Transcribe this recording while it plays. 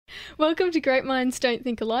Welcome to Great Minds Don't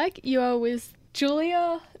Think Alike. You are with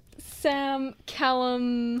Julia, Sam,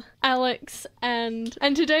 Callum, Alex, and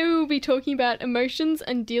today we will be talking about emotions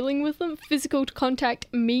and dealing with them, physical contact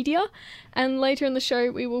media, and later in the show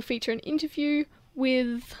we will feature an interview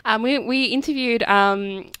with... We interviewed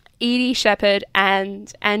Edie Shepherd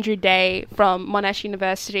and Andrew Day from Monash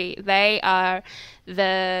University. They are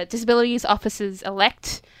the Disabilities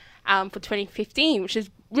Officers-elect for 2015, which is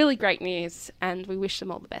really great news, and we wish them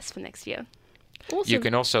all the best for next year. Awesome. You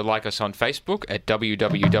can also like us on Facebook at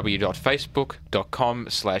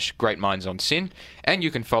www.facebook.com/greatmindsonsyn, and you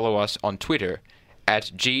can follow us on Twitter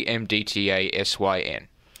at GMDTASYN.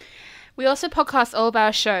 We also podcast all of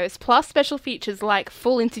our shows, plus special features like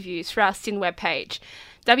full interviews for our SYN webpage,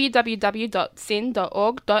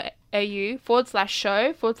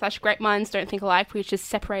 www.syn.org.au/show/Great Minds Don't Think Alike, which is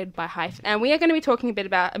separated by hyphen. And we are going to be talking a bit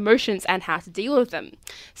about emotions and how to deal with them.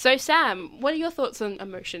 So, Sam, what are your thoughts on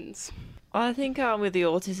emotions? I think with the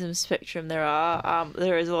autism spectrum there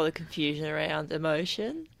is a lot of confusion around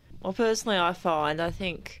emotion. Well, personally I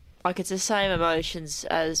think it's the same emotions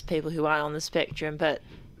as people who aren't on the spectrum, but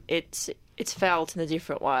it's felt in a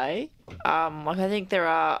different way. I think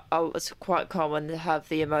it's quite common to have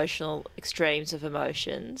the emotional extremes of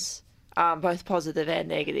emotions, both positive and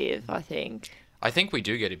negative, I think. I think we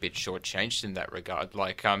do get a bit shortchanged in that regard.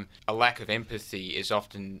 Like, a lack of empathy is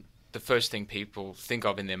often the first thing people think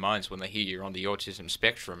of in their minds when they hear you're on the autism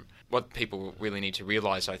spectrum. What people really need to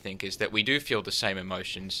realise, I think, is that we do feel the same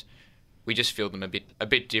emotions. We just feel them a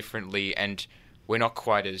bit differently, and we're not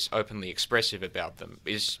quite as openly expressive about them.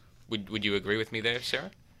 Would you agree with me there,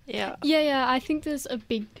 Sarah? Yeah. Yeah, I think there's a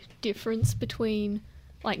big difference between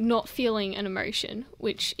like not feeling an emotion,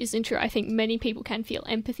 which isn't true. I think many people can feel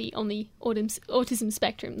empathy on the autism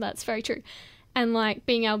spectrum. That's very true. And like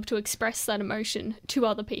being able to express that emotion to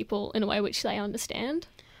other people in a way which they understand.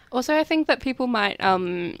 Also, I think that people might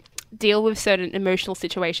deal with certain emotional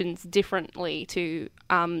situations differently to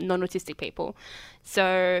non-autistic people.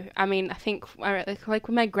 So, I mean, I think like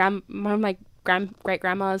when one of my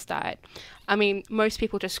great-grandmas died, I mean, most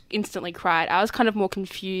people just instantly cried. I was kind of more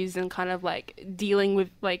confused and kind of like dealing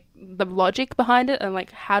with like the logic behind it and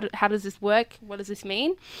like how does this work? What does this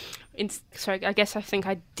mean? So I guess I think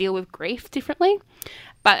I deal with grief differently,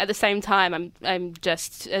 but at the same time, I'm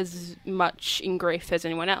just as much in grief as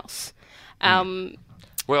anyone else.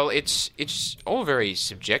 Well, it's all very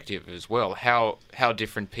subjective as well. How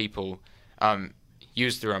different people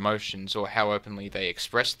use their emotions or how openly they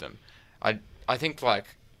express them. I think like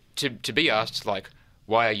to be asked like,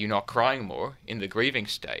 why are you not crying more in the grieving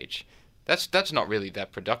stage? That's not really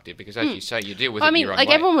that productive because, as you say, you deal with it in your own way.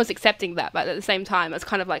 Everyone was accepting that, but at the same time, it's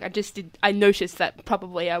kind of like I noticed that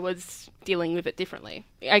probably I was dealing with it differently.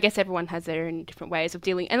 I guess everyone has their own different ways of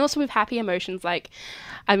dealing, and also with happy emotions. Like,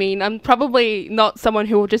 I mean, I'm probably not someone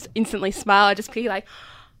who will just instantly smile. I just be like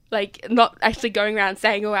not actually going around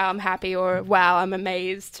saying, "Oh, wow, I'm happy," or "Wow, I'm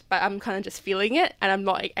amazed," but I'm kind of just feeling it, and I'm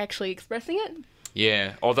not actually expressing it.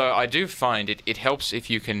 Yeah, although I do find it helps if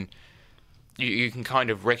you can kind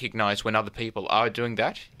of recognise when other people are doing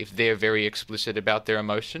that, if they're very explicit about their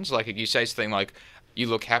emotions. Like if you say something like, "You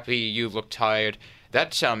look happy," "You look tired,"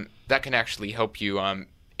 that can actually help you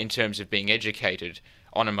in terms of being educated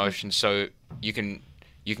on emotions. So you can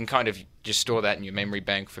kind of just store that in your memory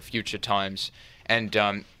bank for future times and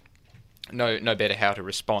know better how to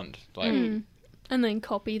respond. Like, and then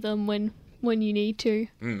copy them when you need to.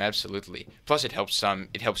 Absolutely. Plus, it helps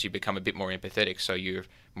you become a bit more empathetic, so you're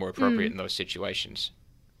more appropriate in those situations.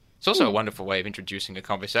 It's also a wonderful way of introducing a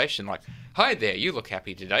conversation. Like, "Hi there, you look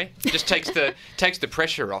happy today." Just takes the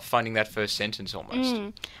pressure off finding that first sentence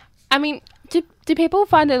almost. I mean, do people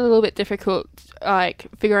find it a little bit difficult, like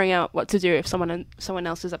figuring out what to do if someone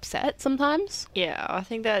else is upset sometimes? Yeah, I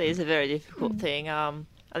think that is a very difficult thing. I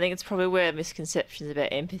think it's probably where misconceptions about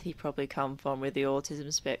empathy probably come from with the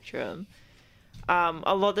autism spectrum.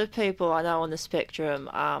 A lot of people I know on the spectrum,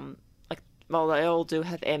 they all do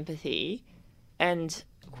have empathy, and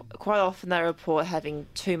quite often they report having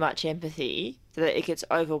too much empathy, that it gets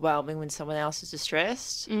overwhelming when someone else is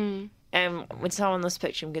distressed. And when someone on the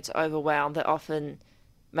spectrum gets overwhelmed, that often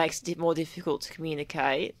makes it more difficult to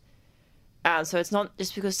communicate. So it's not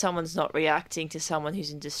just because someone's not reacting to someone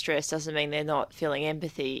who's in distress doesn't mean they're not feeling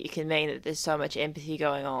empathy. It can mean that there's so much empathy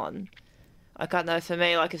going on. I can't know, for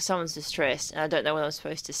me, like if someone's distressed and I don't know what I'm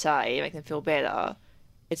supposed to say, make them feel better,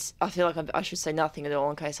 I feel like I should say nothing at all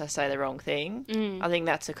in case I say the wrong thing. I think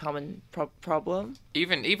that's a common problem.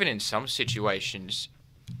 Even in some situations,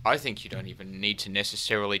 I think you don't even need to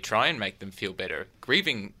necessarily try and make them feel better.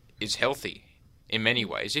 Grieving is healthy in many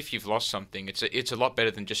ways. If you've lost something, it's a lot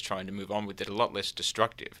better than just trying to move on with it, a lot less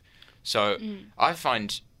destructive. So I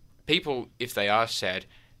find people, if they are sad,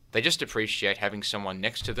 they just appreciate having someone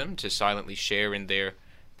next to them to silently share in their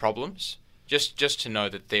problems, just to know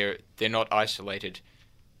that they're not isolated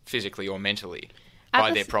physically or mentally by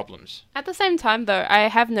their problems. At the same time, though, I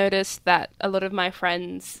have noticed that a lot of my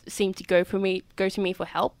friends seem to go to me for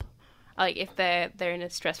help, like if they're in a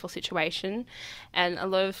stressful situation, and a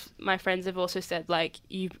lot of my friends have also said like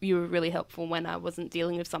you were really helpful when I wasn't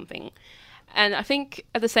dealing with something, and I think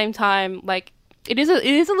at the same time like it is a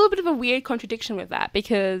little bit of a weird contradiction with that,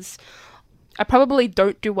 because I probably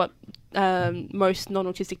don't do what most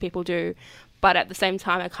non-autistic people do, but at the same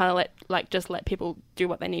time I kind of let people do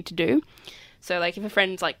what they need to do. So, like, if a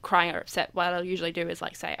friend's, like, crying or upset, what I'll usually do is,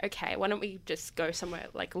 like, say, okay, why don't we just go somewhere,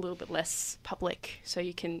 like, a little bit less public so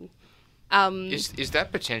you can... Is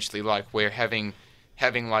that potentially, like, where having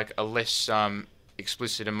like, a less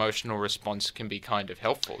explicit emotional response can be kind of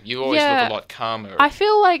helpful? You always look a lot calmer. I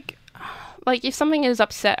feel like, if something is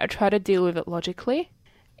upset, I try to deal with it logically.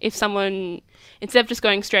 If someone... Instead of just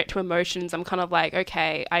going straight to emotions, I'm kind of like,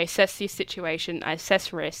 okay, I assess the situation, I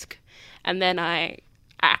assess risk, and then I...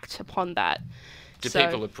 act upon that. Do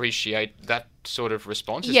people appreciate that sort of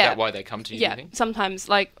response? Is that why they come to you? Yeah, sometimes.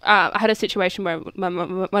 Like, I had a situation where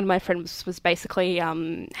one of my friends was basically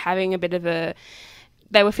having a bit of a...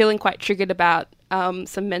 They were feeling quite triggered about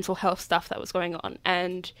some mental health stuff that was going on,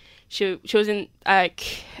 and she was in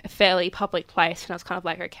like a fairly public place, and I was kind of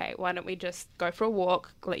like, okay, why don't we just go for a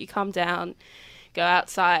walk, let you calm down, go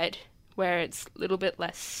outside where it's a little bit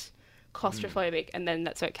less claustrophobic, and then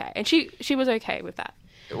that's okay. And she was okay with that.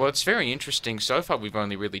 Well, it's very interesting. So far, we've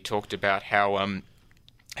only really talked about how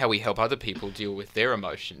we help other people deal with their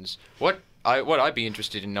emotions. What I'd be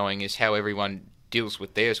interested in knowing is how everyone deals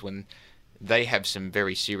with theirs when they have some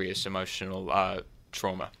very serious emotional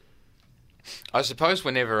trauma. I suppose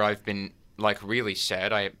whenever I've been like really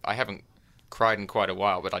sad, I haven't cried in quite a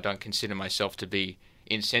while, but I don't consider myself to be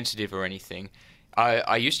insensitive or anything.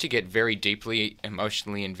 I used to get very deeply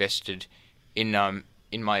emotionally invested in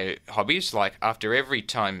my hobbies. Like, after every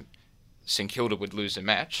time St Kilda would lose a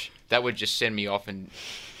match, that would just send me off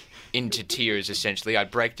into tears, essentially.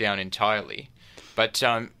 I'd break down entirely. But,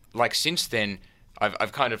 like, since then,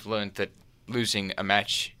 I've kind of learned that losing a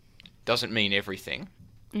match doesn't mean everything.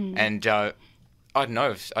 And, I don't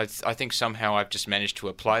know, I think somehow I've just managed to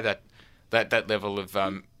apply that level of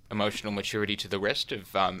emotional maturity to the rest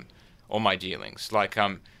of all my dealings. Like,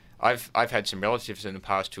 I've had some relatives in the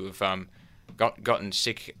past who have gotten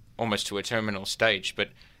sick almost to a terminal stage, but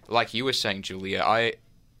like you were saying, Julia, I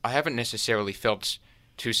haven't necessarily felt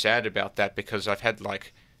too sad about that, because I've had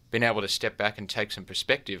been able to step back and take some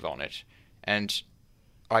perspective on it, and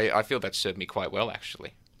I feel that served me quite well,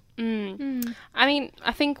 actually. I mean,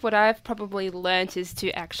 I think what I've probably learnt is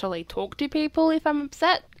to actually talk to people if I'm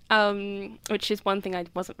upset, which is one thing I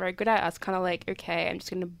wasn't very good at. I was kind of like, okay, I'm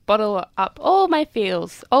just going to bottle up all the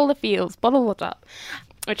feels, bottle it up,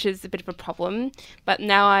 which is a bit of a problem. But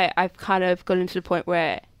now I've kind of gotten to the point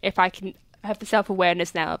where if I can have the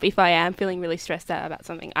self-awareness now, if I am feeling really stressed out about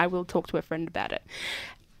something, I will talk to a friend about it.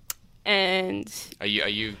 And are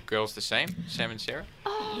you girls the same, Sam and Sarah?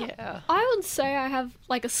 Yeah, I would say I have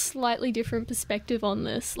like a slightly different perspective on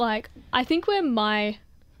this. Like, I think where my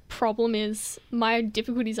problem is, my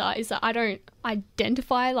difficulties is that I don't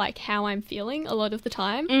identify like how I'm feeling a lot of the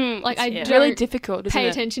time. Like, I don't really difficult, isn't pay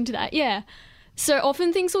it? attention to that. Yeah. So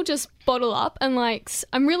often things will just bottle up, and like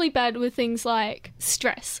I'm really bad with things like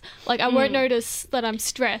stress. Like, I won't notice that I'm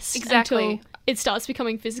stressed until it starts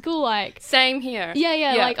becoming physical. Like, same here.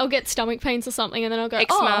 Yeah. Like, I'll get stomach pains or something, and then I'll go,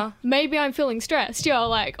 eczema. Oh, maybe I'm feeling stressed. Yeah,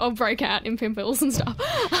 like I'll break out in pimples and stuff.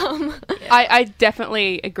 I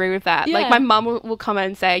definitely agree with that. Yeah. Like, my mum will come in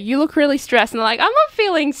and say, "You look really stressed," and I'm like, "I'm not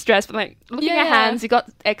feeling stressed." But like, looking at her hands, you got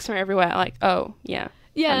eczema everywhere. Like, oh yeah.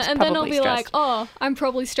 Yeah, and then I'll be like, oh, I'm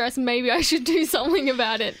probably stressed. Maybe I should do something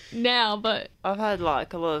about it now, but... I've had,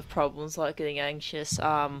 like, a lot of problems, like getting anxious,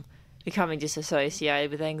 becoming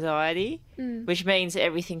disassociated with anxiety, which means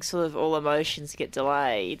everything sort of, all emotions get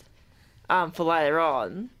delayed for later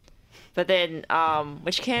on. But then,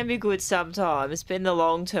 which can be good sometimes, but in the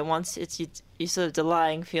long term, once you're sort of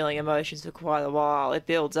delaying feeling emotions for quite a while, it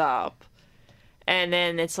builds up. And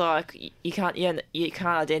then it's like you can't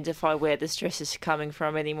identify where the stress is coming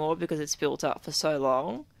from anymore because it's built up for so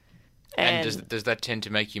long. And does that tend to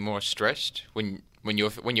make you more stressed when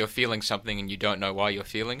you're feeling something and you don't know why you're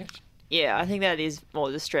feeling it? Yeah, I think that is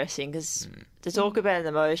more distressing, because to talk about an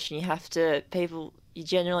emotion, you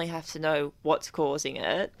generally have to know what's causing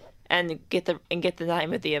it and get the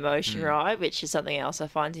name of the emotion right, which is something else I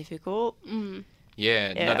find difficult.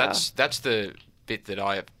 Yeah. No, that's the bit that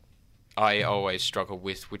I I always struggled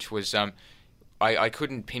with, which was I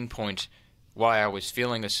couldn't pinpoint why I was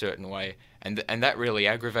feeling a certain way, and that really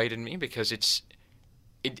aggravated me because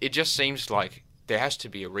it just seems like there has to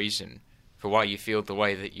be a reason for why you feel the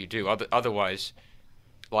way that you do. Otherwise,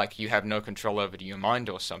 like you have no control over your mind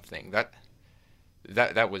or something.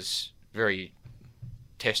 That was very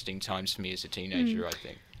testing times for me as a teenager, I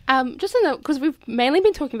think. Just to note, because we've mainly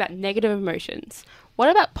been talking about negative emotions. What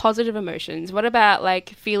about positive emotions? What about like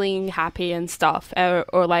feeling happy and stuff,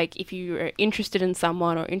 or like if you are interested in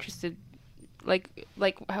someone or interested, like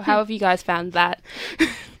how have you guys found that?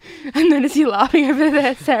 I notice you laughing over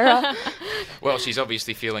there, Sarah. Well, she's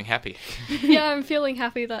obviously feeling happy. Yeah, I'm feeling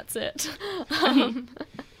happy. That's it.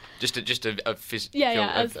 Just a as a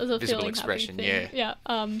physical feeling expression, happy thing. yeah.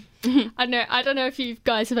 I don't know if you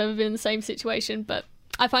guys have ever been in the same situation, but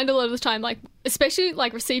I find a lot of the time, like especially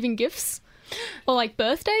like receiving gifts or like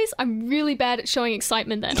birthdays, I'm really bad at showing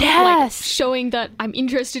excitement then. Yes. Like showing that I'm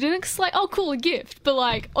interested in it. 'Cause like, oh, cool, a gift. But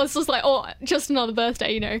like, it's just like, oh, just another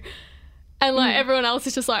birthday, you know. And like everyone else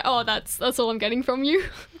is just like, oh, that's all I'm getting from you.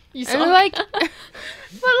 You suck. And like, but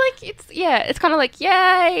like it's kind of like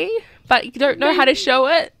yay, but you don't know how to show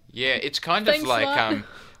it. Yeah, it's kind of Thanks, like Lyle.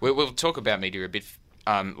 we'll talk about media a bit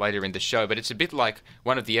later in the show, but it's a bit like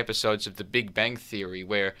one of the episodes of The Big Bang Theory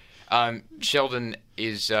where Sheldon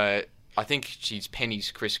is I think she's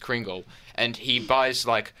Penny's Kris Kringle, and he buys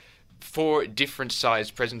like 4 different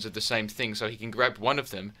sized presents of the same thing so he can grab one of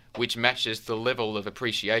them which matches the level of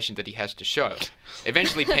appreciation that he has to show.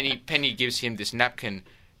 Eventually Penny gives him this napkin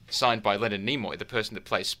signed by Leonard Nimoy, the person that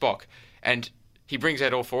plays Spock, and he brings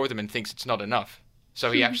out all 4 of them and thinks it's not enough.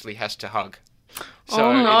 So he actually has to hug.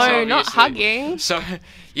 So Oh no, it's not obviously- hugging. So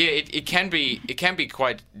yeah, it can be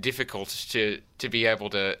quite difficult to be able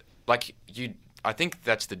to like you. I think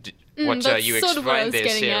that's what that's you sort of what I explained was there,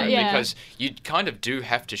 getting Sarah, at, yeah. because you kind of do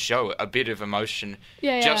have to show a bit of emotion,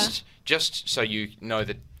 just so you know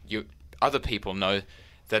that other people know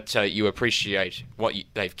that you appreciate what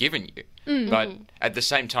they've given you. But at the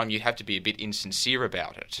same time, you have to be a bit insincere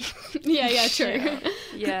about it. Yeah, true.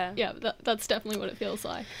 Yeah. Yeah, that's definitely what it feels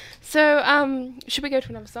like. So, should we go to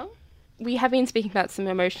another song? We have been speaking about some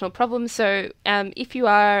emotional problems. So, if you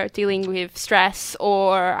are dealing with stress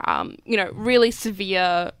or, really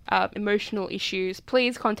severe emotional issues,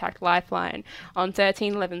 please contact Lifeline on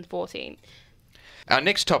 13 11 14. Our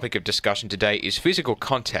next topic of discussion today is physical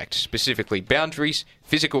contact, specifically boundaries,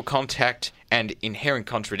 physical contact, and inherent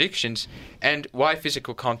contradictions, and why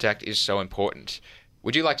physical contact is so important.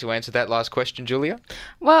 Would you like to answer that last question, Julia?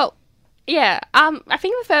 Well, yeah. I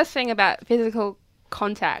think the first thing about physical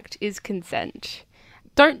contact is consent.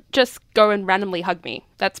 Don't just go and randomly hug me.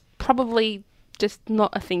 That's probably just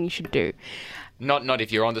not a thing you should do. Not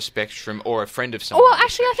if you're on the spectrum or a friend of someone. Well, on the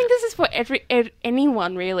actually, I think this is for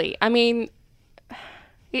anyone, really. I mean,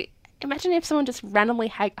 imagine if someone just randomly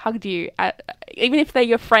hugged you, even if they're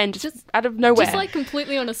your friend, just out of nowhere. Just like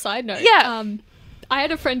completely on a side note. Yeah. I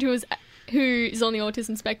had a friend who is on the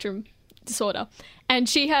autism spectrum disorder, and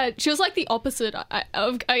she was like the opposite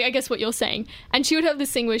of I guess what you're saying. And she would have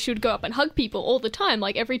this thing where she would go up and hug people all the time.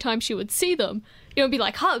 Like every time she would see them, it would be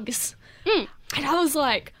like hugs. And I was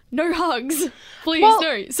like, no hugs, please,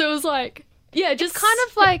 no. So it was like, yeah, just kind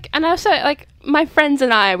of like, and also like my friends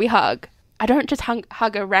and I, we hug. I don't just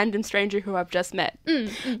hug a random stranger who I've just met.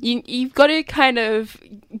 You've got to kind of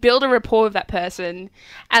build a rapport with that person,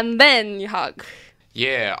 and then you hug.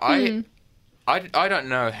 Yeah, I don't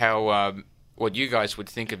know how what you guys would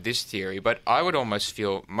think of this theory, but I would almost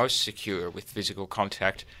feel most secure with physical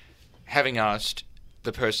contact having asked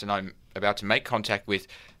the person I'm about to make contact with,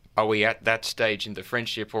 are we at that stage in the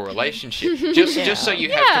friendship or relationship? Just so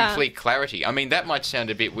you have complete clarity. I mean, that might sound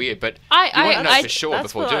a bit weird, but you want to know for sure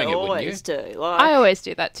before doing it, wouldn't you? I always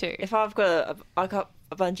do that too. If I've got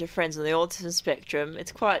a bunch of friends on the autism spectrum,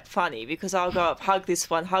 it's quite funny because I'll go up, hug this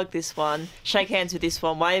one, shake hands with this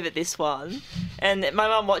one, wave at this one, and my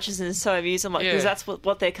mum watches and is so amused. I'm like, because that's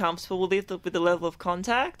what they're comfortable with the level of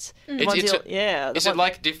contact. Is it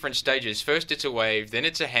like different stages? First it's a wave, then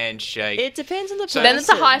it's a handshake. It depends on the person. Then it's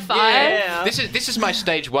a high five. Yeah. This is my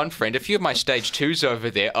stage 1 friend. A few of my stage 2s over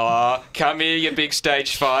there. Oh, come here, you big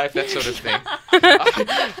stage 5, that sort of thing.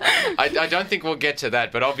 I don't think we'll get to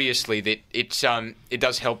that, but obviously that it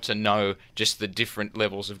does help to know just the different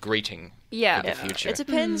levels of greeting for the future. It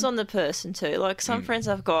depends on the person too. Like some friends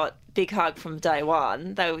I've got big hug from day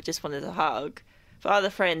one. They just wanted a hug. For other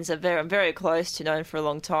friends I'm very close to, known for a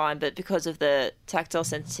long time, but because of the tactile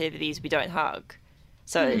sensitivities, we don't hug.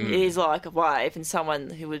 So it is like a wave, and someone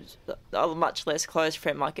who would a much less close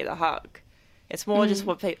friend might get a hug. It's more just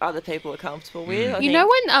what other people are comfortable with. I think. Know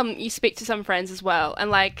when you speak to some friends as well, and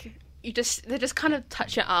like they just kind of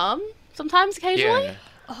touch your arm sometimes, occasionally. Yeah.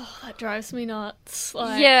 Oh, that drives me nuts.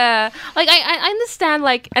 Like, Yeah, like I understand,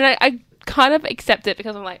 like, and I kind of accept it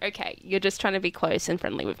because I'm like, okay, you're just trying to be close and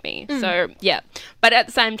friendly with me, so yeah. But at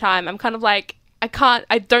the same time, I'm kind of like,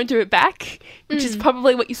 I don't do it back, which is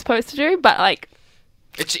probably what you're supposed to do, but like,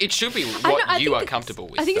 It should be I what know, I you think are it's- comfortable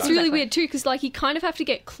with. I think it's though. really weird too, because like you kind of have to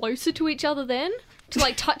get closer to each other then to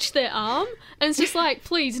like touch their arm, and it's just like,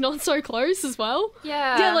 please, not so close as well.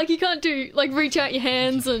 Yeah, like you can't do like reach out your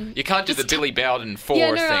hands and You can't do the Billy Bowden 4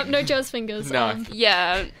 yeah, thing. no jazz fingers. No.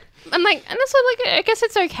 yeah. And like, and also like, I guess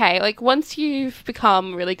it's okay. Like, once you've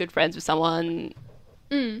become really good friends with someone,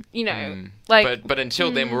 you know, like, But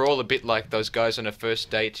until then, we're all a bit like those guys on a first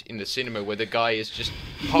date in the cinema where the guy is just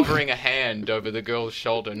hovering a hand over the girl's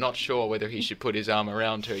shoulder, not sure whether he should put his arm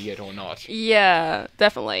around her yet or not. yeah,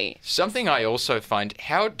 definitely. Something I also find,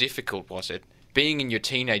 how difficult was it being in your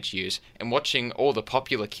teenage years and watching all the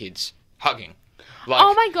popular kids hugging? Like,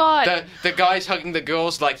 Oh my God. The guys hugging the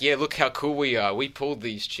girls, like, yeah, look how cool we are. We pulled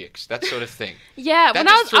these chicks. That sort of thing. Yeah, That when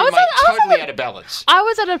just threw I was totally at out of balance. I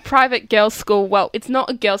was at a private girls' school. Well, it's not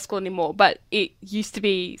a girls' school anymore, but it used to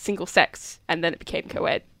be single sex, and then it became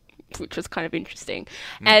co-ed, which was kind of interesting.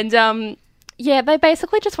 And yeah, they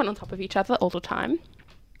basically just went on top of each other all the time.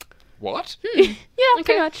 What? Yeah,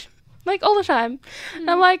 pretty much, like all the time. And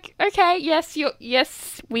I'm like, okay, yes,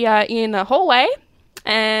 we are in a hallway,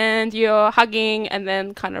 and you're hugging, and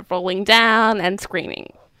then kind of rolling down and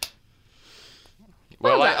screaming.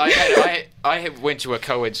 Well, Well I went to a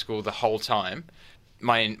co-ed school the whole time,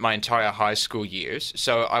 my entire high school years.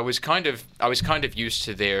 So I was kind of used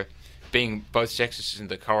to there being both sexes in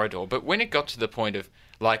the corridor. But when it got to the point of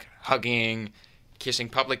like hugging, kissing,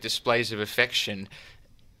 public displays of affection,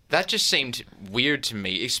 that just seemed weird to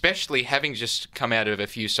me, especially having just come out of a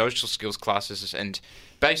few social skills classes and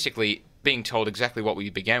basically being told exactly what we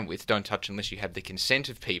began with: don't touch unless you have the consent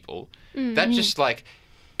of people. That just like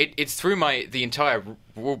it threw the entire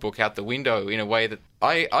rule book out the window in a way that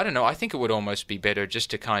I don't know. I think it would almost be better just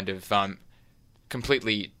to kind of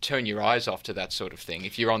completely turn your eyes off to that sort of thing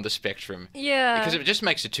if you're on the spectrum. Yeah. Because it just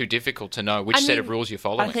makes it too difficult to know which set of rules you're I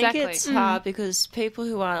following. think Exactly. it's hard because people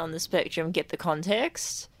who aren't on the spectrum get the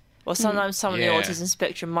context. Or sometimes someone on Yeah. the autism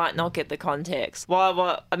spectrum might not get the context.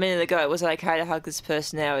 While a minute ago it was okay to hug this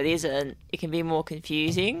person, now it isn't. It can be more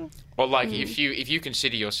confusing. Or like if you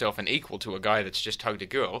consider yourself an equal to a guy that's just hugged a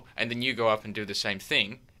girl, and then you go up and do the same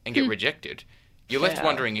thing and get rejected, you're left Yeah.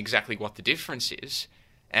 wondering exactly what the difference is,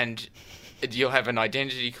 and you'll have an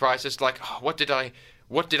identity crisis. Like, oh, what did I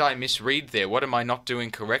misread there? What am I not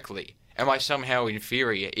doing correctly? Am I somehow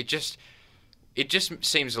inferior? It just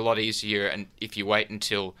seems a lot easier, and if you wait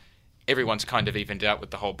until everyone's kind of evened out with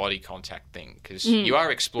the whole body contact thing, because you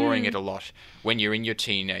are exploring it a lot when you're in your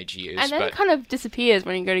teenage years. And then but it kind of disappears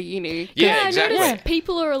when you go to uni. yeah, I exactly. noticed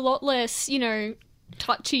people are a lot less,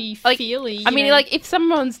 touchy feely. I mean, like, if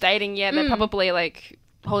someone's dating, they're probably like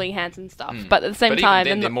holding hands and stuff. But at the same But time, even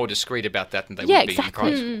then, and they're more discreet about that than they Yeah, would be exactly. in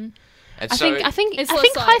private school. And I so, think It's I less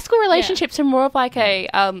think like- high school yeah. relationships are more of like a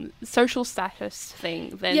social status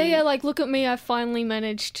thing than yeah, like look at me, I finally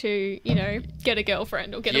managed to, get a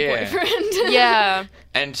girlfriend or get Yeah. a boyfriend. yeah.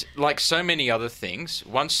 and like so many other things,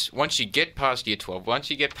 once you get past year 12,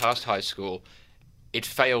 once you get past high school, it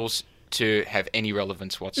fails to have any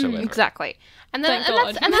relevance whatsoever. Exactly. And then Thank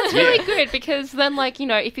God. that's really Yeah. good because then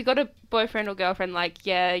if you got a boyfriend or girlfriend,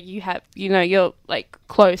 you have you're like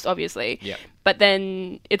close, obviously. Yeah. But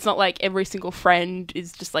then it's not like every single friend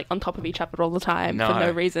is just like on top of each other all the time for No.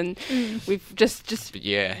 no reason. We've just But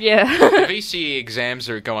yeah. yeah. The VCE exams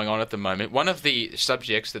are going on at the moment. One of the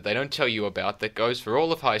subjects that they don't tell you about that goes for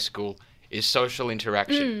all of high school is social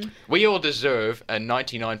interaction. We all deserve a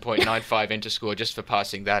 99.95 enter score just for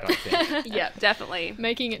passing that, I think. yeah, definitely.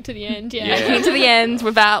 Making it to the end, Yeah. yeah. To the end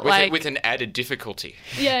without With an added difficulty.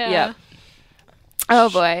 Yeah. Yeah. Oh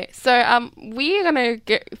boy. So we're gonna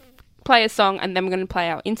play a song and then we're gonna play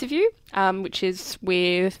our interview, which is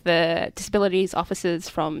with the disabilities officers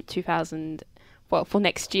from for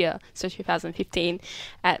next year, so 2015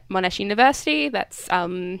 at Monash University. That's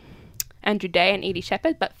Andrew Day and Edie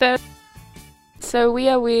Shepherd. But first, so we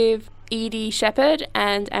are with Edie Shepherd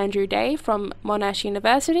and Andrew Day from Monash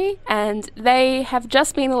University, and they have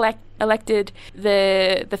just been elected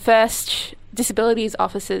the first disabilities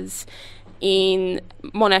officers in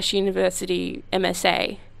Monash University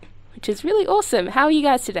MSA, which is really awesome. How are you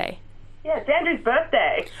guys today? Yeah, it's Andrew's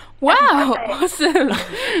birthday. Wow, awesome.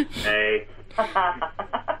 Hey.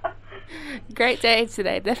 Great day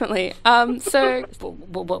today, definitely. So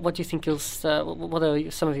What do you think what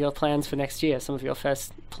are some of your plans for next year? Some of your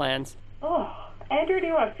first plans? Oh, Andrew, do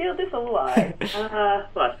you want to field this or will I?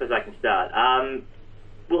 Well, I suppose I can start.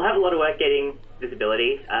 We'll have a lot of work getting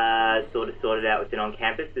disability sort of sorted out within on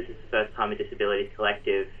campus. This is the first time a disabilities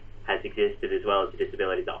collective has existed as well as a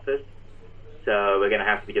disabilities office. So we're going to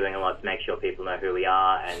have to be doing a lot to make sure people know who we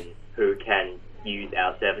are and who can use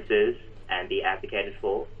our services and be advocated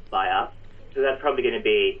for by us. So that's probably going to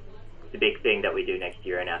be the big thing that we do next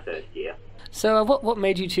year in our first year. So what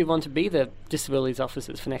made you two want to be the disabilities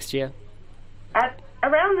officers for next year? At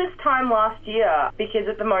around this time last year, because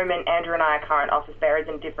at the moment Andrew and I are current office bearers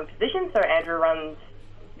in different positions, so Andrew runs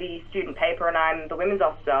the student paper and I'm the women's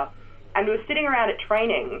officer, and we were sitting around at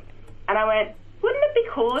training, and I went, wouldn't it be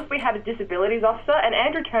cool if we had a disabilities officer? And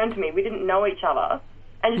Andrew turned to me, we didn't know each other,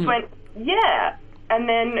 and just went, yeah. And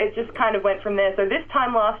then it just kind of went from there. So this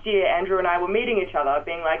time last year, Andrew and I were meeting each other,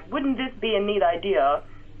 being like, wouldn't this be a neat idea?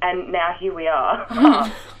 And now here we are.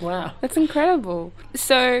 Wow. That's incredible.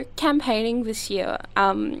 So, campaigning this year,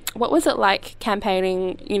 what was it like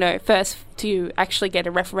campaigning, first to actually get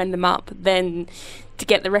a referendum up, then to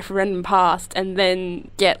get the referendum passed, and then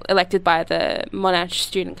get elected by the Monash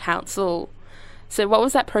Student Council? So, what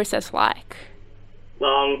was that process like?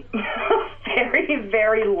 Long. Very,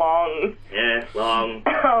 very long. Yeah,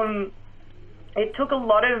 long. It took a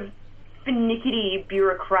lot of finicky,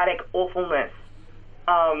 bureaucratic awfulness.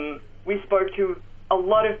 We spoke to a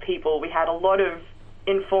lot of people. We had a lot of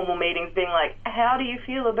informal meetings being like, how do you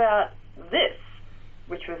feel about this?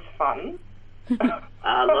 Which was fun.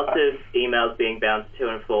 Lots of emails being bounced to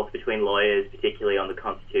and forth between lawyers, particularly on the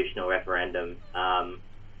constitutional referendum.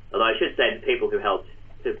 Although I should say the people who helped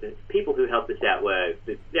us out were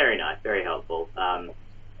very nice, very helpful.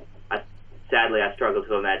 Sadly, I struggle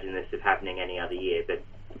to imagine this happening any other year, but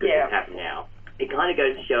it's happened now. It kind of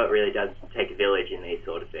goes to show it really does take a village in these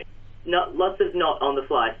sort of things. Lots of not on the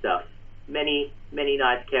fly stuff. Many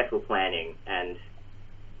nice, careful planning and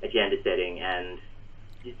agenda setting, and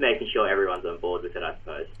just making sure everyone's on board with it, I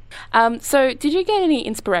suppose. So, did you get any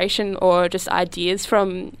inspiration or just ideas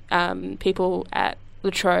from people at La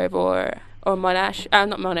Trobe or Monash?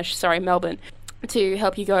 Not Monash, sorry, Melbourne, to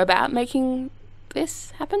help you go about making this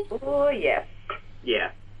happen? Oh, yes. Yeah.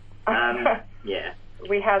 Yeah.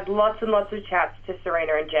 We had lots and lots of chats to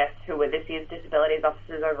Serena and Jess, who were this year's disabilities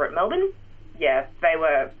officers over at Melbourne. Yeah, they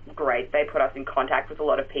were great. They put us in contact with a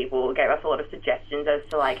lot of people, gave us a lot of suggestions as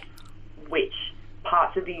to, which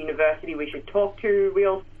parts of the university we should talk to. We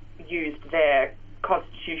all used their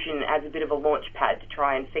constitution as a bit of a launch pad to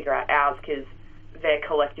try and figure out ours, because their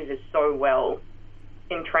collective is so well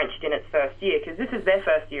entrenched in its first year, because this is their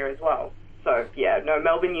first year as well. So,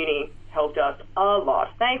 Melbourne Uni helped us a lot.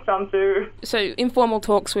 Thanks, Amsu. So, informal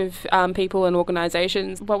talks with people and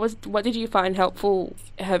organisations. What did you find helpful?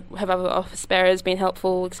 Have other office bearers been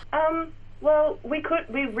helpful? Well, we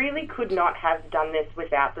really could not have done this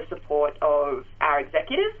without the support of our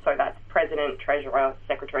executives. So that's president, treasurer,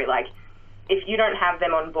 secretary. If you don't have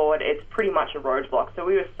them on board, it's pretty much a roadblock. So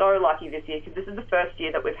we were so lucky this year, because this is the first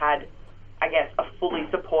year that we've had, I guess, a fully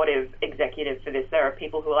supportive executive for this. There are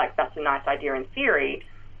people who are like, that's a nice idea in theory,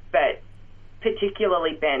 but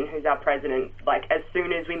particularly Ben, who's our president, as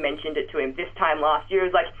soon as we mentioned it to him this time last year, he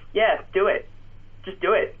was like, yeah, do it. Just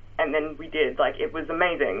do it. And then we did. It was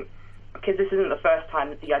amazing, because this isn't the first time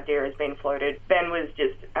that the idea has been floated. Ben was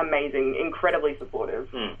just amazing, incredibly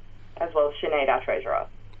supportive, as well as Sinead, our treasurer.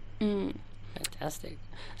 Fantastic.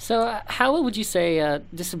 So how would you say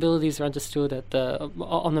disabilities are understood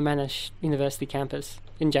on the Monash University campus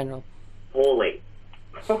in general? Poorly.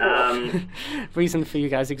 Reason for you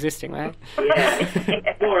guys existing, right?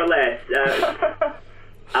 Yeah, more or less.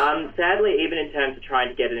 Sadly, even in terms of trying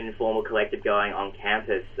to get an informal collective going on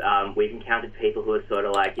campus, we've encountered people who are sort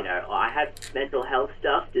of like, I have mental health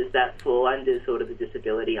stuff. Does that fall under sort of the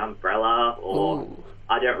disability umbrella? Or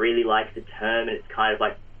I don't really like the term, and it's kind of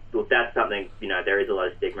like, look, that's something, there is a lot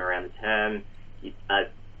of stigma around the term. I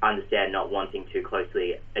understand not wanting to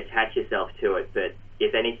closely attach yourself to it, but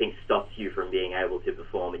if anything stops you from being able to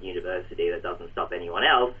perform at university, that doesn't stop anyone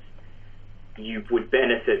else, you would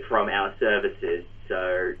benefit from our services.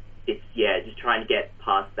 So it's, just trying to get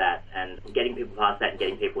past that, and getting people past that and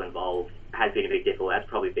getting people involved has been a big difficulty. That's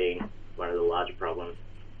probably been one of the larger problems.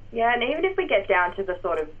 Yeah, and even if we get down to the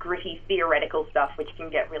sort of gritty theoretical stuff, which can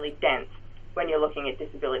get really dense when you're looking at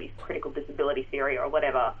disability, critical disability theory or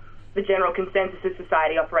whatever, the general consensus of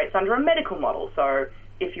society operates under a medical model. So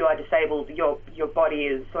if you are disabled, your body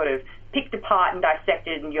is sort of picked apart and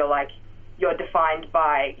dissected, and you're defined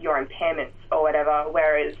by your impairments or whatever,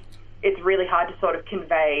 whereas it's really hard to sort of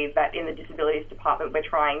convey that in the disabilities department we're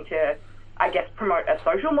trying to, I guess, promote a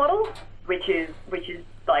social model, which is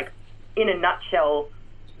in a nutshell,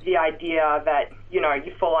 the idea that you know,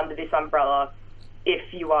 you fall under this umbrella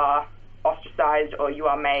if you are ostracized or you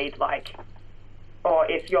are made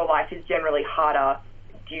or if your life is generally harder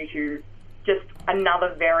due to just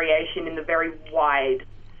another variation in the very wide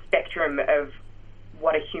spectrum of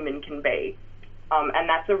what a human can be. And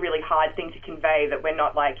that's a really hard thing to convey, that we're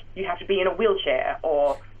not like, you have to be in a wheelchair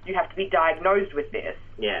or you have to be diagnosed with this.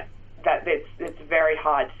 Yeah. That it's a very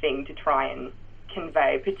hard thing to try and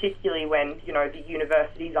convey, particularly when, you know, the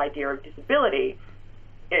university's idea of disability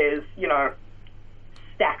is, you know,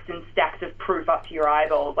 stacks and stacks of proof up to your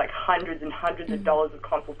eyeballs, like hundreds and hundreds of dollars of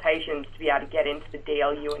consultations to be able to get into the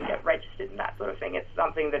DLU and get registered and that sort of thing. It's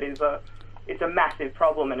something that is it's a massive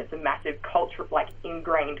problem, and it's a massive culture, like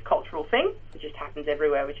ingrained cultural thing. It just happens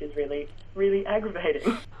everywhere, which is really, really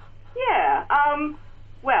aggravating. Yeah.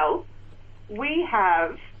 Well, we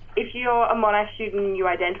have, if you're a Monash student and you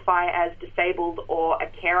identify as disabled or a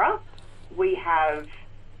carer, we have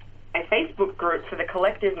a Facebook group for the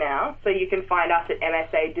collective now, so you can find us at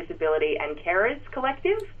MSA Disability and Carers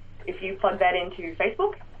Collective if you plug that into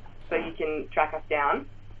Facebook, so you can track us down.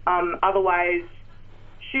 Otherwise,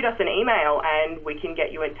 shoot us an email and we can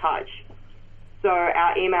get you in touch. So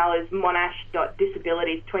our email is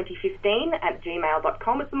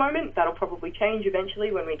monash.disabilities2015@gmail.com at the moment. That'll probably change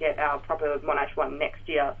eventually when we get our proper Monash one next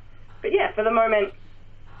year. But yeah, for the moment,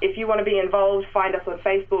 if you want to be involved, find us on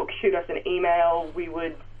Facebook, shoot us an email. We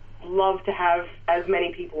would love to have as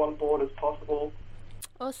many people on board as possible.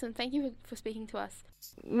 Awesome. Thank you for speaking to us.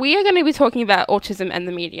 We are going to be talking about autism and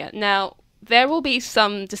the media. Now, there will be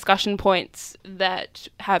some discussion points that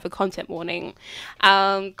have a content warning.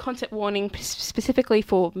 Content warning specifically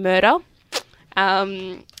for murder.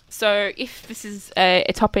 So if this is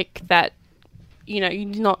a topic that, you know, you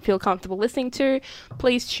do not feel comfortable listening to,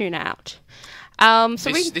 please tune out.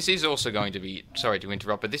 This is also going to be, sorry to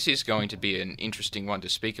interrupt, but this is going to be an interesting one to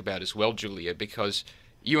speak about as well, Julia, because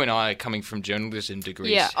you and I, coming from journalism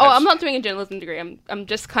degrees... Yeah. I'm not doing a journalism degree. I'm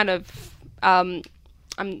just kind of...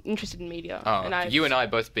 I'm interested in media. You and I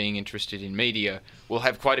both being interested in media will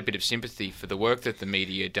have quite a bit of sympathy for the work that the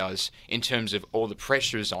media does in terms of all the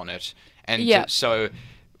pressures on it. And so,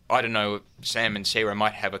 I don't know, Sam and Sarah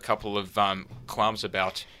might have a couple of qualms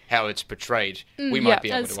about how it's portrayed. We might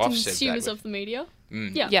be able to offset that. As consumers of the media.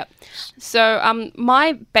 Yeah. So,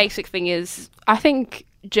 my basic thing is, I think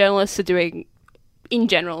journalists are doing, in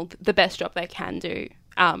general, the best job they can do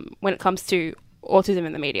when it comes to autism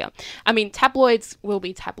in the media. I mean, tabloids will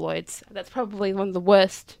be tabloids. That's probably one of the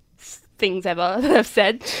worst things ever that I've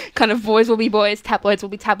said. Kind of boys will be boys, tabloids will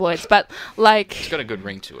be tabloids. But, like... It's got a good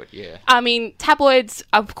ring to it, yeah. I mean, tabloids,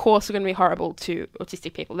 of course, are going to be horrible to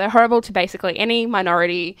autistic people. They're horrible to basically any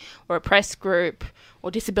minority or oppressed group or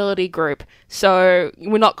disability group. So,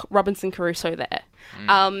 we're not Robinson Crusoe there.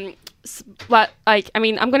 But, like, I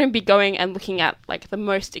mean, I'm going to be going and looking at, like, the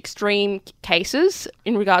most extreme cases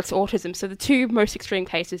in regards to autism. So the two most extreme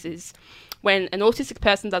cases is when an autistic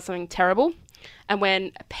person does something terrible and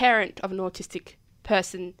when a parent of an autistic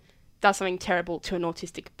person does something terrible to an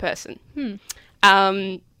autistic person.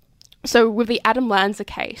 So with the Adam Lanza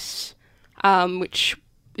case, which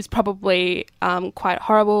is probably quite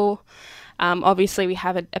horrible, obviously we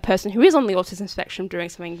have a person who is on the autism spectrum doing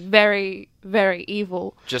something very, very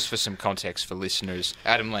evil. Just for some context for listeners,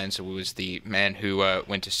 Adam Lanza was the man who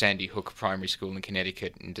went to Sandy Hook Primary School in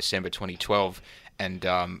Connecticut in December 2012, and,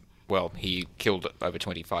 he killed over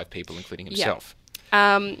 25 people, including himself.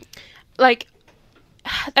 I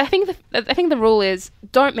think the rule is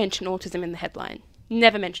don't mention autism in the headline.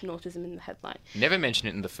 Never mention autism in the headline. Never mention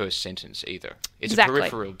it in the first sentence either. It's exactly. a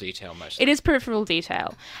peripheral detail mostly. It is peripheral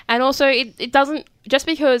detail. And also, it doesn't... Just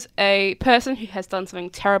because a person who has done something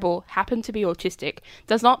terrible happened to be autistic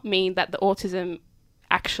does not mean that the autism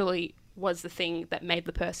actually was the thing that made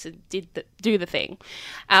the person do the thing.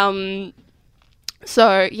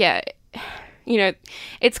 So, yeah... You know,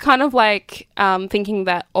 it's kind of like thinking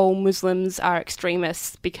that all Muslims are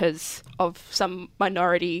extremists because of some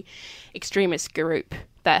minority extremist group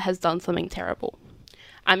that has done something terrible.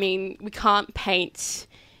 I mean, we can't paint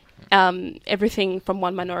everything from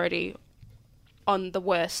one minority on the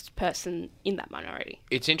worst person in that minority.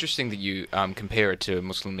 It's interesting that you compare it to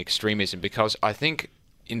Muslim extremism, because I think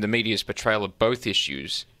in the media's portrayal of both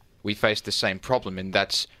issues, we face the same problem, and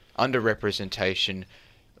that's underrepresentation,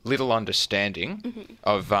 little understanding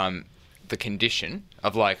of the condition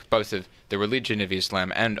of, like, both of the religion of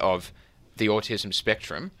Islam and of the autism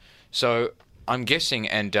spectrum. So I'm guessing,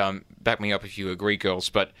 and back me up if you agree, girls,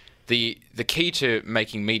 but the key to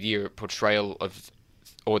making media portrayal of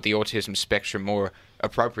or the autism spectrum more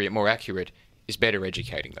appropriate, more accurate, is better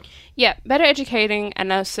educating them. Yeah, better educating,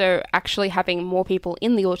 and also actually having more people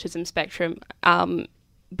in the autism spectrum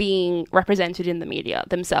being represented in the media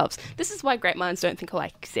themselves. This is why Great Minds Don't Think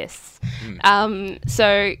Alike exists.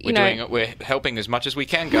 So We're helping as much as we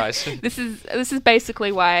can, guys. this is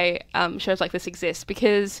basically why shows like this exist,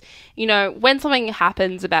 because when something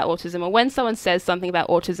happens about autism, or when someone says something about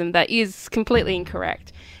autism that is completely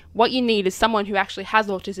incorrect, what you need is someone who actually has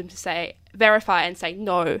autism to verify and say,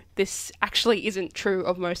 no, this actually isn't true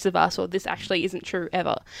of most of us, or this actually isn't true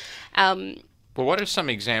ever. Well, what are some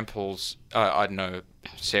examples, I don't know,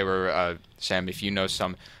 Sarah, Sam, if you know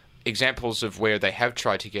some examples of where they have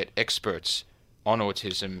tried to get experts on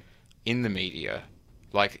autism in the media?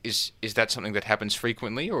 Like, is that something that happens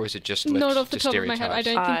frequently, or is it just left Not off the to top of my stereotypes?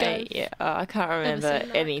 head. I don't think I can't remember seen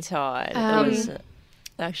that. any time there was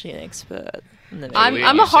actually an expert in the media.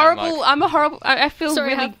 I feel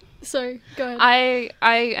Sorry, really... So, go ahead.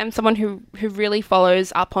 I am someone who really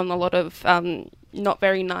follows up on a lot of not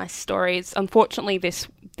very nice stories. Unfortunately, this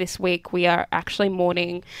week we are actually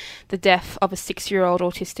mourning the death of a 6-year-old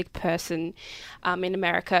autistic person in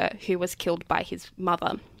America who was killed by his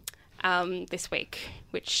mother this week,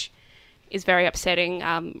 which is very upsetting.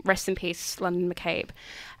 Rest in peace, London McCabe.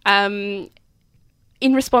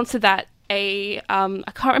 In response to that, I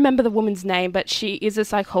can't remember the woman's name, but she is a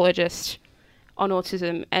psychologist on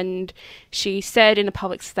autism, and she said in a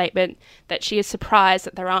public statement that she is surprised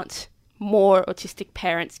that there aren't more autistic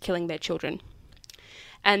parents killing their children.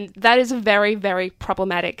 And that is a very, very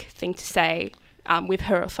problematic thing to say with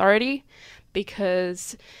her authority,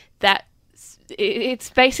 because it's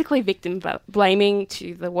basically victim blaming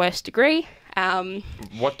to the worst degree.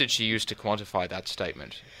 What did she use to quantify that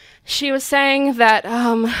statement? She was saying that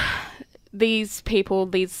these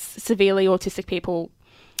severely autistic people,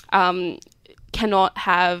 cannot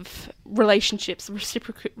have relationships,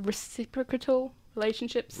 reciprocal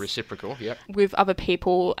relationships. Reciprocal, yep. With other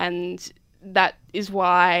people, and that is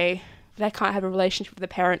why they can't have a relationship with the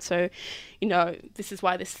parent. So, this is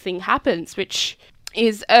why this thing happens, which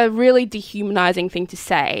is a really dehumanizing thing to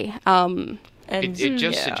say. It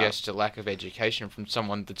just suggests a lack of education from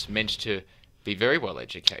someone that's meant to be very well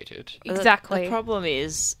educated. Exactly. The problem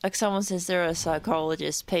is, like, someone says they're a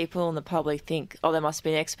psychologist, people in the public think, oh, they must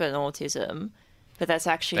be an expert in autism, but that's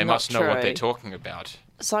actually not true. They must know what they're talking about.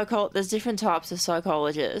 There's different types of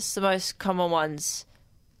psychologists. The most common ones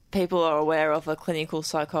people are aware of are clinical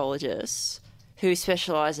psychologists who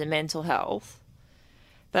specialise in mental health.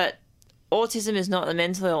 But autism is not a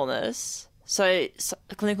mental illness, so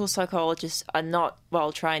clinical psychologists are not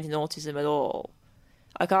well trained in autism at all.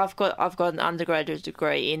 Like, I've got an undergraduate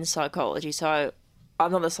degree in psychology, so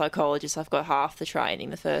I'm not a psychologist. I've got half the training,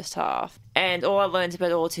 the first half. And all I learned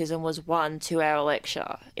about autism was 1 2-hour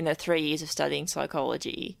lecture in the 3 years of studying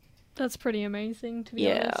psychology. That's pretty amazing, to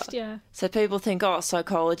be honest. Yeah. So people think, oh,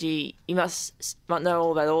 psychology, you must know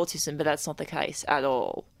all about autism, but that's not the case at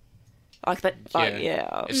all. Like that,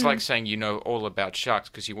 It's like saying you know all about sharks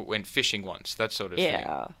because you went fishing once, that sort of thing.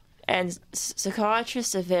 Yeah. And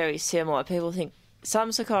psychiatrists are very similar. People think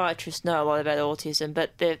some psychiatrists know a lot about autism,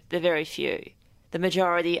 but they're very few. The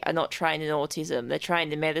majority are not trained in autism. They're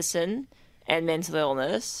trained in medicine and mental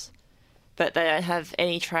illness, but they don't have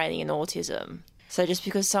any training in autism. So just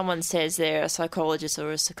because someone says they're a psychologist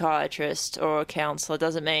or a psychiatrist or a counsellor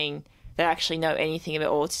doesn't mean they actually know anything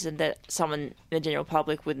about autism that someone in the general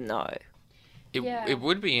public wouldn't know. It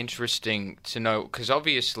would be interesting to know, because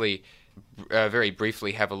obviously, very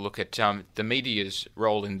briefly have a look at the media's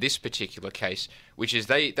role in this particular case, which is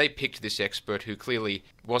they picked this expert who clearly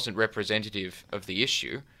wasn't representative of the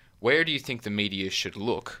issue. Where do you think the media should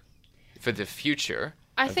look for the future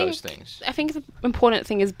of those things? I think the important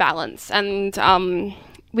thing is balance, and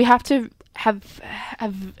we have to have a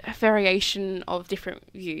variation of different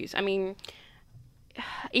views. I mean,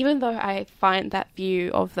 even though I find that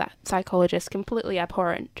view of that psychologist completely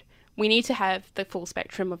abhorrent, we need to have the full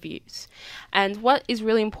spectrum of views. And what is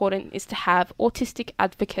really important is to have autistic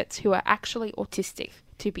advocates who are actually autistic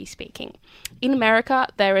to be speaking. In America,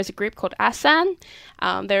 there is a group called ASAN.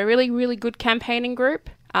 They're a really, really good campaigning group.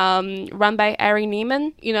 Run by Ari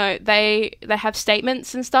Neiman. They have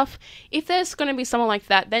statements and stuff. If there's going to be someone like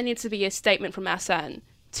that, there needs to be a statement from ASAN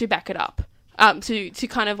to back it up. To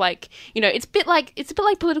kind of like, it's a bit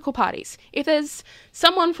like political parties. If there's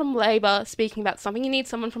someone from Labor speaking about something, you need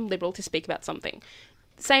someone from Liberal to speak about something.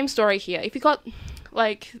 Same story here. If you've got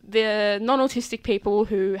like the non-autistic people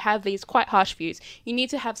who have these quite harsh views, you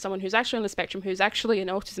need to have someone who's actually on the spectrum, who's actually an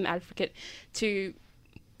autism advocate to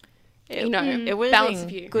it would balance have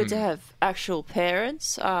the been view. good to have actual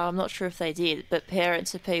parents. I'm not sure if they did, but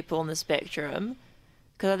parents of people on the spectrum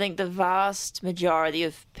Because I think the vast majority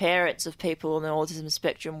of parents of people on the autism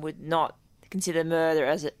spectrum would not consider murder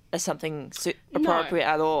as something appropriate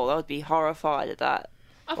at all. I would be horrified at that,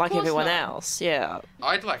 Of like course everyone not. else. Yeah.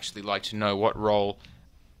 I'd actually like to know what role,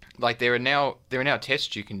 like there are now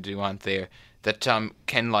tests you can do, aren't there, that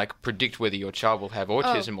can like predict whether your child will have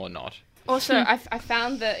autism or not. Also, I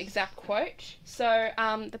found the exact quote. So,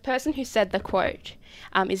 the person who said the quote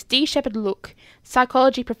is D. Shepard Look,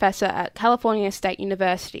 psychology professor at California State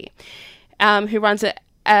University, who runs an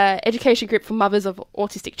education group for mothers of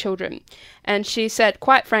autistic children. And she said,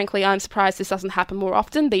 quite frankly, I'm surprised this doesn't happen more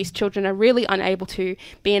often. These children are really unable to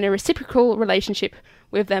be in a reciprocal relationship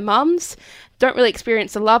with their mums, don't really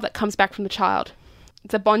experience the love that comes back from the child.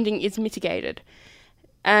 The bonding is mitigated.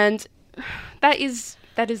 And that is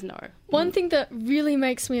no. One thing that really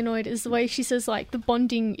makes me annoyed is the way she says, like, the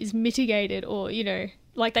bonding is mitigated, or, you know,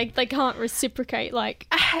 like, they can't reciprocate, like...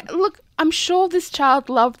 Look, I'm sure this child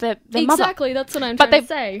loved their mother. Exactly, that's what I'm But trying to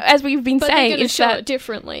say. as we've been But saying, they're going to is show that... it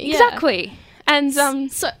differently. Yeah. Exactly. And,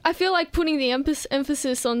 So I feel like putting the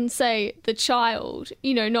emphasis on, say, the child,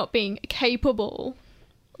 you know, not being capable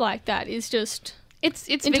like that is just... It's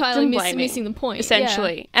entirely victim blaming, missing the point,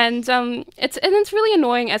 essentially. And it's really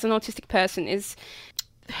annoying as an autistic person is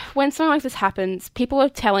when something like this happens, people are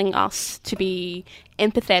telling us to be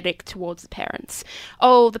empathetic towards the parents.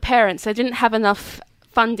 Oh, the parents, they didn't have enough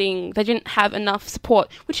funding, they didn't have enough support,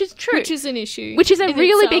 which is true. Which is an issue. Which is a in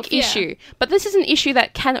really itself, big issue. But this is an issue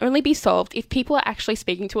that can only be solved if people are actually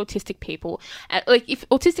speaking to autistic people. Like, if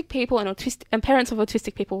autistic people and parents of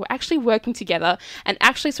autistic people were actually working together and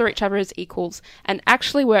actually saw each other as equals and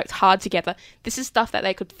actually worked hard together, this is stuff that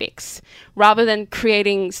they could fix, rather than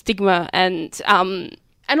creating stigma and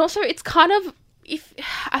also it's kind of, if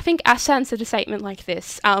I think ASAN said a statement like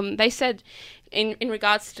this. They said in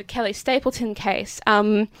regards to the Kelly Stapleton case,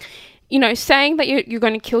 you know, saying that you're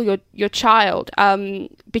going to kill your child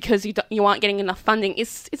because you aren't getting enough funding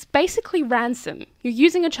it's basically ransom. You're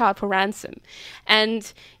using a child for ransom,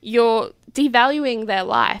 and you're devaluing their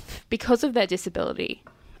life because of their disability.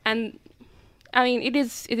 And I mean, it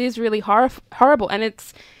is really horrible, and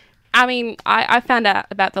it's. I mean, I found out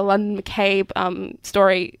about the London McCabe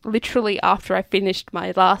story literally after I finished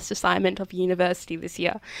my last assignment of university this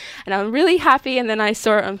year. And I'm really happy, and then I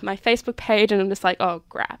saw it on my Facebook page, and I'm just like, oh,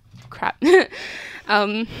 crap. Yeah.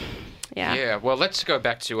 Yeah, well, let's go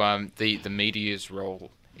back to the media's role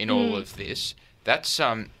in all of this. That's we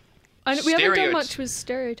haven't done much with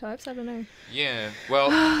stereotypes, I don't know. Yeah, well,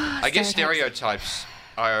 I guess stereotypes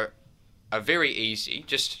are very easy.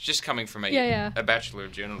 Just coming from a Bachelor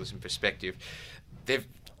of Journalism perspective,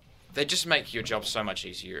 they just make your job so much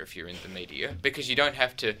easier if you're in the media, because you don't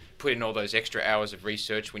have to put in all those extra hours of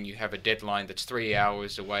research when you have a deadline that's 3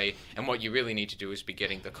 hours away, and what you really need to do is be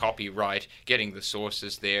getting the copy right, getting the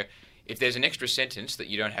sources there. If there's an extra sentence that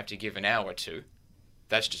you don't have to give an hour to,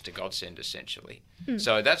 that's just a godsend, essentially.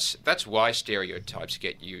 So that's why stereotypes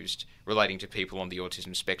get used relating to people on the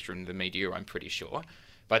autism spectrum in the media, I'm pretty sure.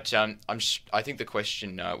 But I think the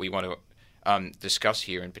question we want to discuss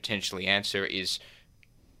here and potentially answer is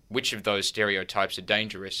which of those stereotypes are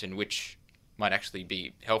dangerous and which might actually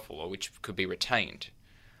be helpful or which could be retained.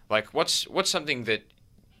 Like, what's something that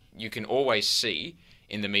you can always see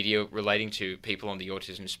in the media relating to people on the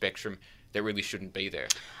autism spectrum that really shouldn't be there?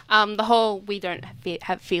 The whole we don't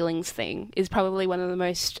have feelings thing is probably one of the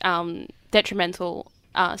most detrimental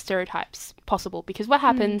stereotypes possible, because what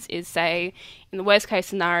happens is, say, in the worst case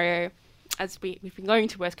scenario, as we've been going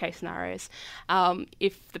to worst case scenarios,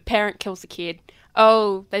 if the parent kills the kid,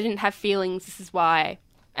 oh, they didn't have feelings, this is why.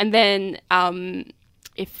 And then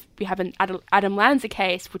if we have an Adam Lanza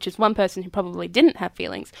case, which is one person who probably didn't have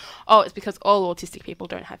feelings, oh, it's because all autistic people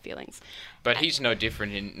don't have feelings. But he's no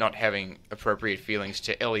different in not having appropriate feelings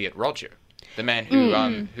to Elliot Rodger, the man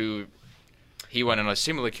who he went on a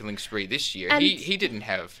similar killing spree this year. And he didn't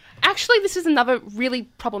have... Actually, this is another really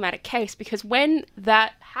problematic case, because when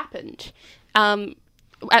that happened,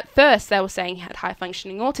 at first they were saying he had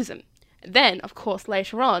high-functioning autism. Then, of course,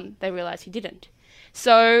 later on, they realised he didn't.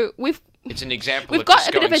 So it's an example we've of got just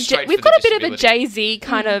a bit going of straight we've for got the a bit of a Jay-Z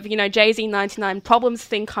kind of, Jay-Z 99 Problems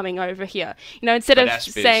thing coming over here. Instead but of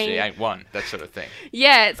Asper's, saying... ain't one, that sort of thing.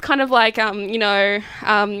 Yeah, it's kind of like,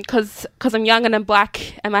 because I'm young and I'm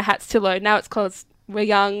black and my hat's too low. Now it's because we're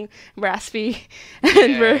young, raspy,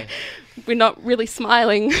 and we're not really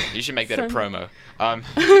smiling. You should make that a promo.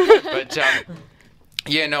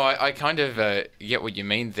 Yeah, no, I kind of get what you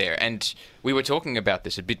mean there. And we were talking about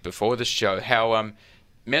this a bit before the show, how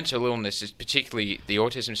mental illness, is particularly the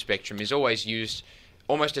autism spectrum, is always used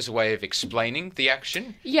almost as a way of explaining the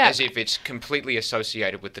action, Yeah. as if it's completely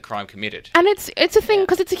associated with the crime committed. And it's a thing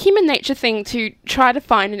because it's a human nature thing to try to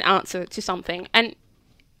find an answer to something, and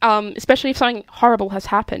especially if something horrible has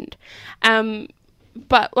happened.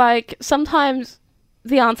 But like sometimes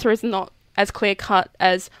the answer is not as clear cut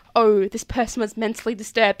as, oh, this person was mentally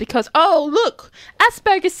disturbed because, oh, look,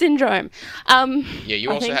 Asperger's syndrome. Yeah, you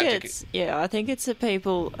also have to. I think it's that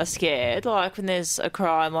people are scared. Like when there's a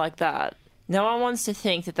crime like that, no one wants to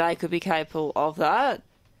think that they could be capable of that.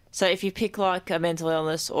 So if you pick like a mental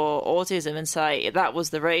illness or autism and say that was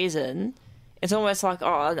the reason, it's almost like,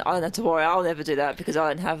 oh, I don't have to worry, I'll never do that because I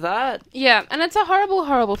don't have that. Yeah, and it's a horrible,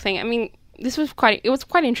 horrible thing. I mean, it was quite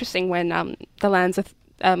interesting when the Lanza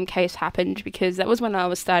case happened, because that was when I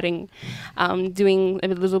was starting doing a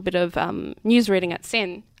little bit of news reading at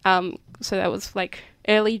SYN. So that was like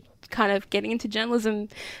early kind of getting into journalism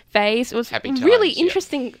phase. It was really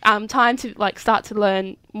interesting time to like start to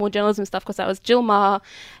learn more journalism stuff, because that was Jill Maher,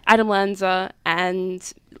 Adam Lanza, and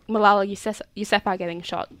Malala Yousafzai getting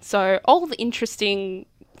shot. So all the interesting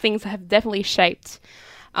things that have definitely shaped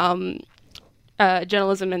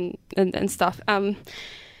journalism and stuff.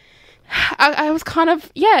 I was kind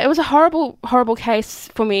of, it was a horrible, horrible case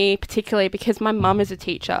for me, particularly because my mum is a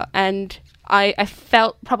teacher, and I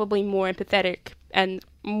felt probably more empathetic and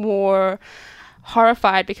more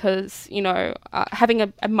horrified because, you know, having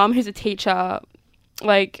a mum who's a teacher,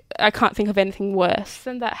 like, I can't think of anything worse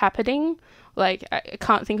than that happening. Like, I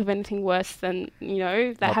can't think of anything worse than, you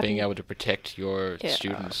know, that not being able to protect your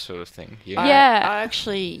students, sort of thing. I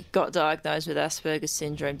actually got diagnosed with Asperger's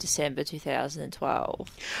syndrome December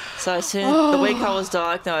 2012. So as soon the week I was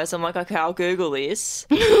diagnosed, I'm like, okay, I'll Google this,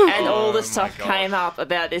 and all the stuff came up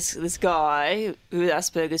about this guy with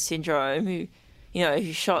Asperger's syndrome who, you know,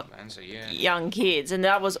 who shot young kids, and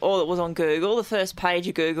that was all that was on Google. The first page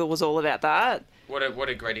of Google was all about that. What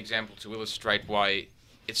a great example to illustrate why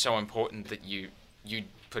it's so important that you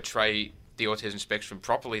portray the autism spectrum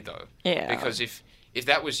properly, though. Yeah. Because if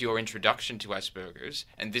that was your introduction to Asperger's,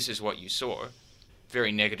 and this is what you saw,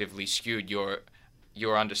 very negatively skewed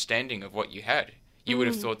your understanding of what you had. You would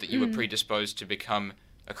have thought that you were predisposed to become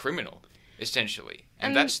a criminal, essentially.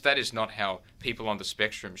 And that is not how people on the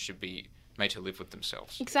spectrum should be made to live with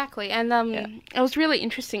themselves. Exactly. And it was really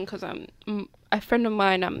interesting because a friend of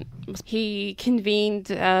mine, he convened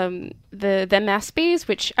the MASBs,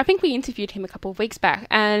 which I think we interviewed him a couple of weeks back,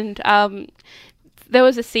 and there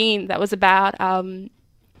was a scene that was about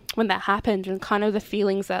when that happened and kind of the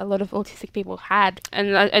feelings that a lot of autistic people had.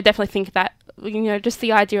 And I definitely think that, you know, just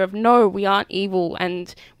the idea of, no, we aren't evil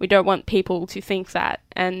and we don't want people to think that,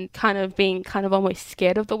 and kind of being kind of almost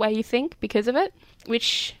scared of the way you think because of it,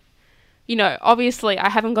 which, you know, obviously I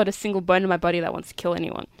haven't got a single bone in my body that wants to kill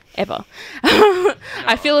anyone, ever.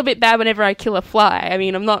 I feel a bit bad whenever I kill a fly. I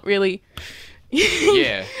mean, I'm not really...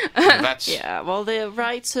 Well, the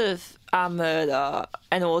rates of murder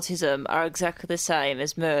and autism are exactly the same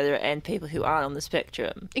as murder and people who aren't on the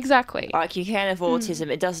spectrum. Exactly. Like, you can have autism,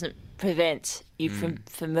 it doesn't prevent you from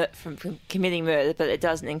committing murder, but it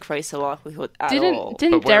doesn't increase the likelihood at all.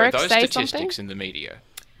 Didn't but where Derek are those say statistics something? in the media?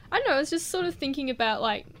 I don't know, I was just sort of thinking about,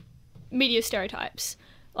 like, media stereotypes.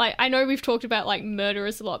 Like, I know we've talked about, like,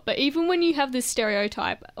 murderers a lot, but even when you have this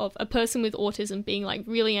stereotype of a person with autism being, like,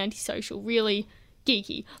 really antisocial, really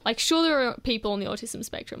geeky, like, sure, there are people on the autism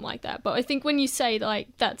spectrum like that, but I think when you say, like,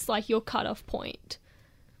 that's, like, your cutoff point,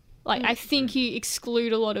 like, I think you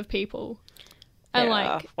exclude a lot of and,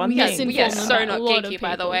 like, one misinform thing- We are them so about not a lot of geeky,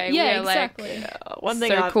 by the people. way. Yeah, We are, like, exactly. One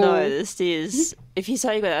thing So I've cool. noticed is if you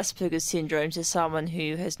say you've got Asperger's syndrome to someone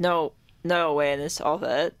who has no awareness of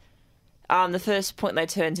it, the first point they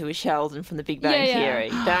turn to is Sheldon from The Big Bang Theory.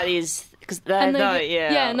 That is because they And know,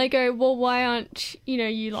 and they go, well, why aren't, you know,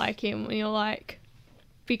 you like him? And you're like,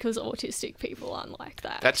 because autistic people aren't like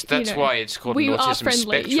that. That's you know? why it's called We an are autism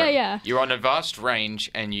friendly. spectrum. Yeah. You're on a vast range,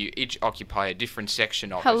 and you each occupy a different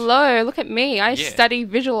section of it. Hello, look at me. I study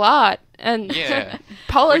visual art and Yeah.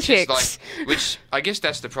 politics. Which I guess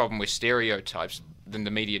that's the problem with stereotypes than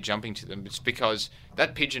the media jumping to them. It's because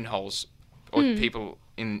that pigeonholes people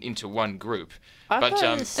into one group. I've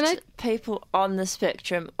noticed people on the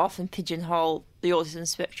spectrum often pigeonhole the autism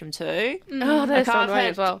spectrum too. Oh, that's so annoying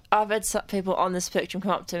as well. I've had some people on the spectrum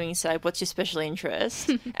come up to me and say, "What's your special interest?"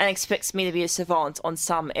 and expects me to be a savant on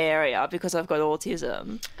some area because I've got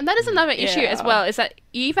autism. And that is another issue as well, is that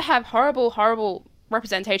you either have horrible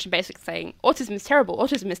representation basically saying autism is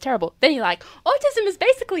terrible, then you're like, autism is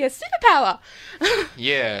basically a superpower.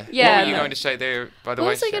 Yeah. Yeah. What were you going to say there, by the way?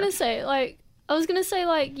 What was I Sarah? going to say? Like, I was gonna say,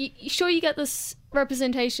 like, sure you get this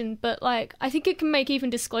representation, but, like, I think it can make even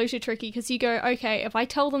disclosure tricky, because you go, okay, if I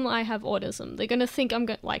tell them I have autism, they're gonna think I'm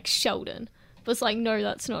like Sheldon. But it's like, no,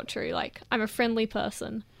 that's not true. Like, I'm a friendly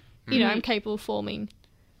person. You know, I'm capable of forming,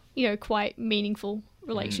 you know, quite meaningful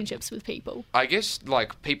relationships with people. I guess,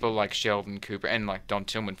 like, people like Sheldon Cooper and, like, Don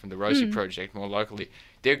Tillman from the Rosie Project more locally,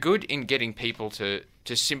 they're good in getting people to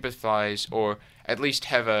sympathise or at least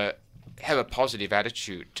have a positive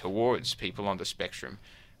attitude towards people on the spectrum.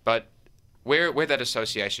 But where that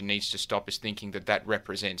association needs to stop is thinking that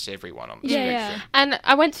represents everyone on the spectrum. Yeah. And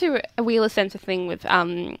I went to a Wheeler Centre thing with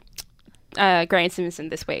Graham Simpson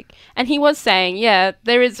this week, and he was saying, yeah,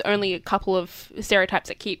 there is only a couple of stereotypes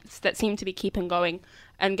that seem to be keeping going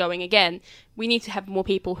and going again. We need to have more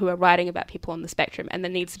people who are writing about people on the spectrum, and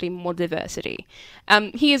there needs to be more diversity.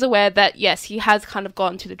 He is aware that, yes, he has kind of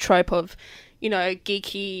gone to the trope of, you know,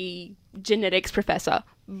 geeky genetics professor,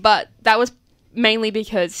 but that was mainly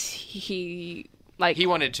because he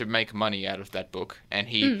wanted to make money out of that book, and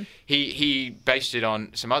he based it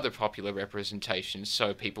on some other popular representations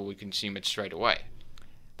so people would consume it straight away.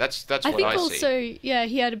 That's what I see. I think also, yeah,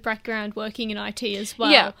 he had a background working in IT as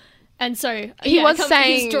well. Yeah. And so he was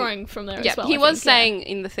saying, he's drawing from there as well. He was saying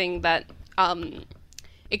in the thing that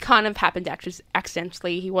it kind of happened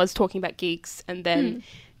accidentally. He was talking about geeks, and then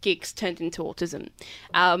geeks turned into autism.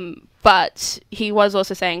 But he was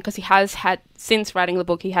also saying, because he has had, since writing the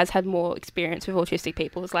book, he has had more experience with autistic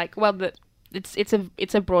people. It's like, well,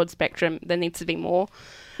 it's a broad spectrum. There needs to be more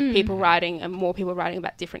people writing, and more people writing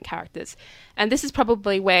about different characters. And this is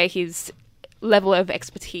probably where his level of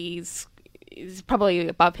expertise is probably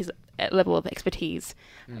above his level of expertise.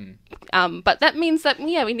 But that means that,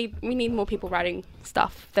 yeah, we need more people writing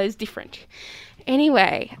stuff that is different.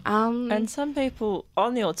 Anyway, and some people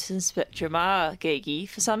on the autism spectrum are geeky.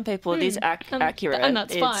 For some people, it is accurate, and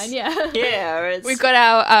that's fine. Yeah, yeah. We've got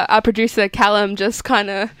our producer Callum just kind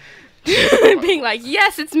of being like,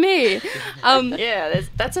 "Yes, it's me." Yeah,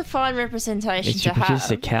 that's a fine representation it's to your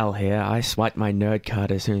producer have. Cal here. I swiped my nerd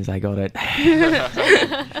card as soon as I got it.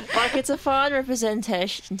 Like, it's a fine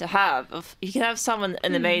representation to have. You can have someone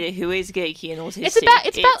in the media who is geeky and autistic.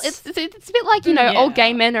 It's a bit like, you know, all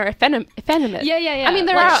gay men are effeminate. Yeah. I mean,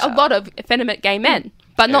 there are a lot of effeminate gay men,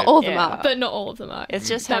 but not all of them are. But not all of them are. It's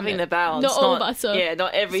just having the balance. Not all of us are. Yeah,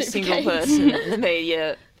 not every single gays. person in the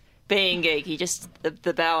media being geeky. Just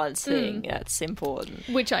the balance thing. That's important.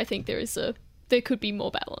 Which I think there could be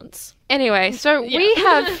more balance. Anyway, so we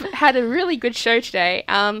have had a really good show today,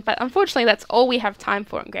 but unfortunately that's all we have time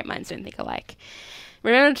for on Great Minds Don't Think Alike.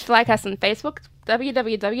 Remember to like us on Facebook,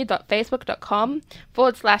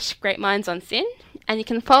 www.facebook.com/Great Minds on Sin, and you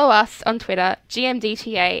can follow us on Twitter,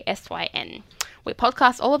 GMDTASYN. We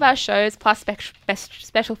podcast all of our shows, plus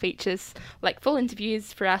special features like full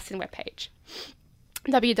interviews for our SYN webpage.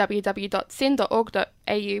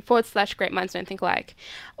 www.sin.org.au/Great Minds Don't Think Alike.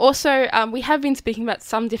 Also, we have been speaking about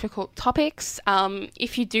some difficult topics.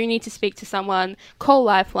 If you do need to speak to someone, call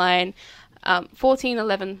Lifeline 13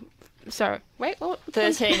 11 14.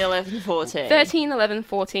 13 11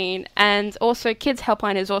 14. And also, Kids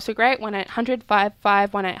Helpline is also great,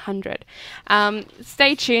 1-800-55-1800.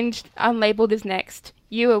 Stay tuned. Unlabeled is next.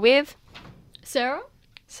 You are with Sarah?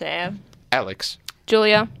 Sam? Alex.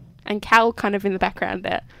 Julia. And Cal kind of in the background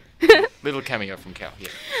there. Little cameo from Cal, yeah.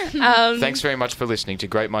 Thanks very much for listening to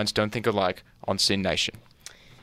Great Minds Don't Think Alike on SYN Nation.